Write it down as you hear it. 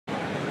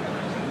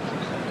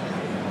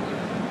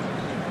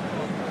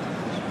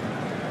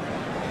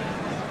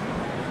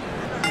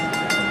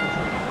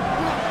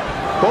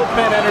Both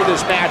men enter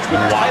this match with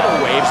tidal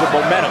waves of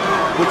momentum,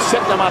 which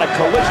set them on a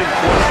collision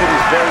course for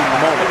this very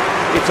moment.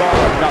 It's all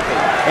or nothing,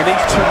 and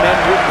these two men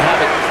wouldn't have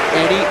it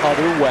any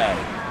other way.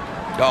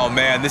 Oh,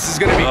 man, this is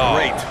going to be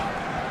great.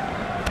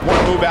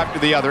 One move after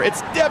the other.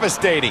 It's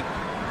devastating.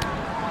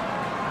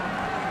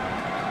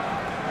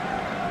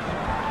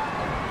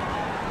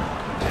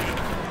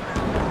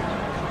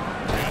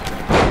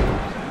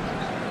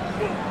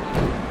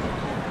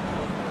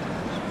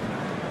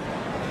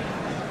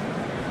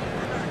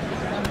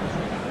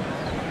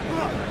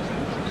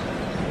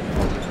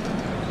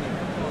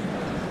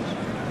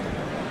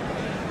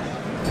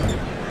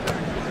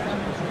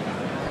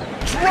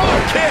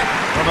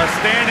 From a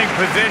standing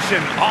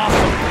position,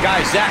 awesome.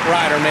 Guys, Zack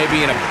Ryder may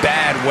be in a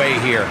bad way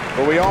here.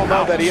 But we all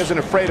know that he isn't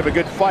afraid of a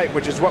good fight,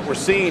 which is what we're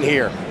seeing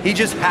here. He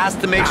just has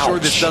to make sure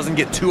this doesn't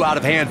get too out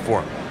of hand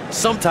for him.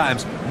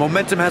 Sometimes,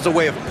 momentum has a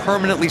way of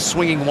permanently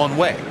swinging one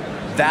way.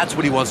 That's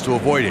what he wants to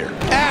avoid here.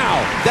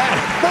 Ow! That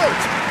hurt!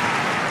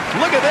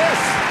 Look at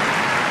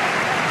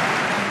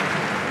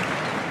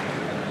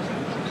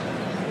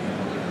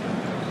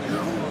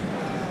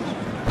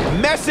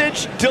this!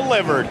 Message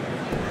delivered.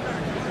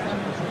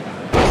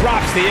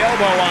 Drops the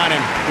elbow on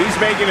him. He's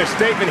making a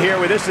statement here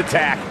with this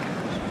attack.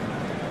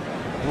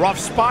 Rough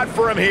spot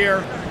for him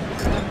here.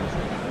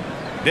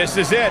 This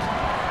is it.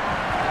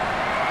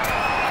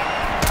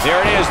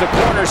 There it is, the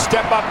corner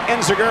step up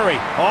enziguri.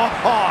 Oh,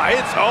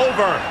 it's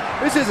over.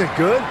 This isn't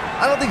good.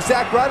 I don't think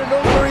Zack Ryder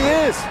knows where he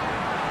is.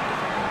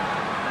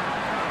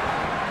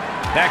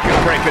 That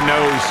could break a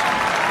nose.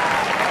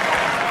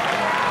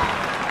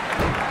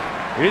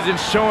 He isn't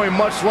showing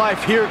much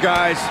life here,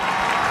 guys.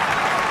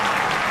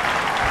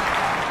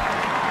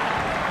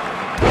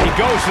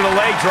 Goes to the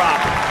leg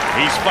drop.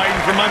 He's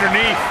fighting from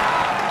underneath.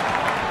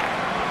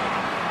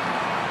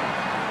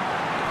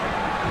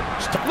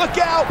 Look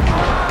out!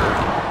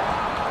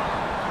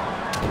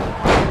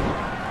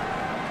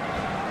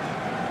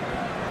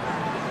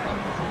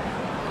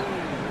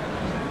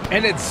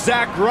 And it's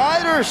Zack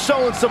Ryder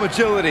showing some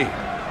agility.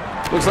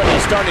 Looks like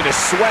he's starting to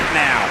sweat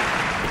now.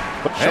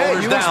 Hey,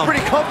 he looks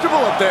pretty comfortable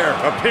up there.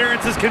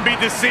 Appearances can be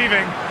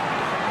deceiving.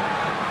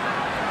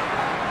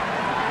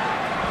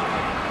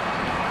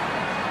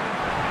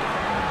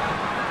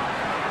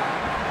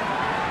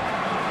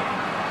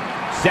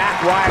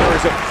 Zack Ryder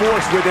is a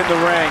force within the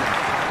ring.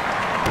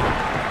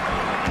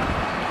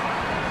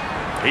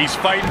 He's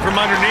fighting from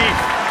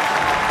underneath.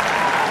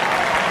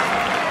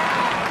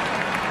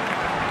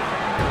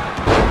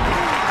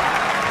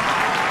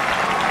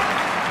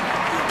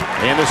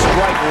 And the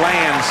strike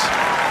lands.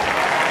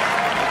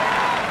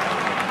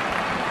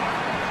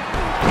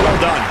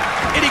 Well done.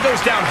 And he goes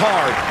down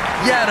hard.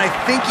 Yeah, and I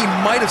think he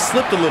might have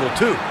slipped a little,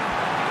 too.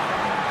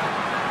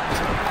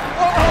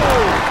 Whoa!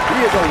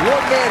 He is a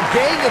one-man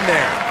gang in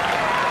there.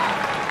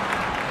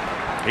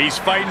 He's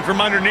fighting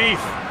from underneath.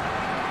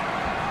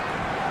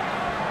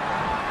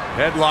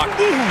 Headlock.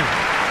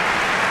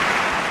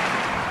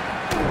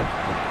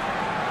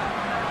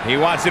 He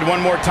wants it one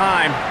more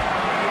time.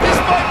 This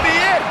might be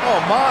it.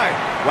 Oh, my.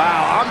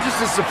 Wow, I'm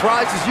just as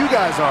surprised as you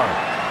guys are.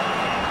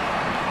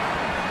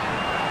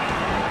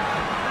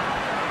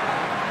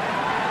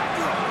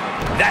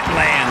 That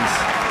lands.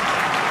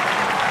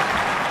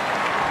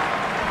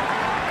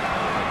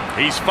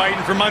 He's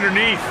fighting from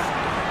underneath.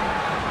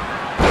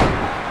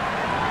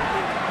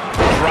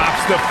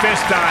 Drops the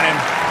fist on him.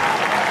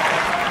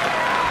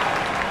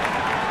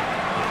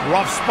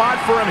 Rough spot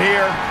for him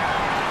here.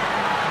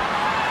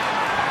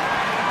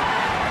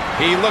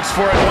 He looks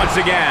for it once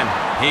again.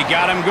 He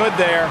got him good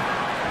there.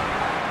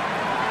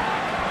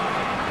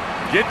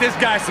 Get this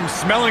guy some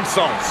smelling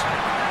salts.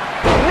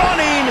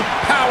 Running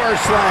power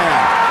slam.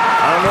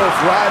 I don't know if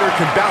Ryder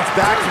can bounce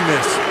back from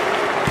this.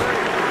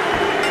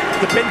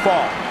 The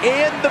pinfall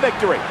and the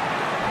victory.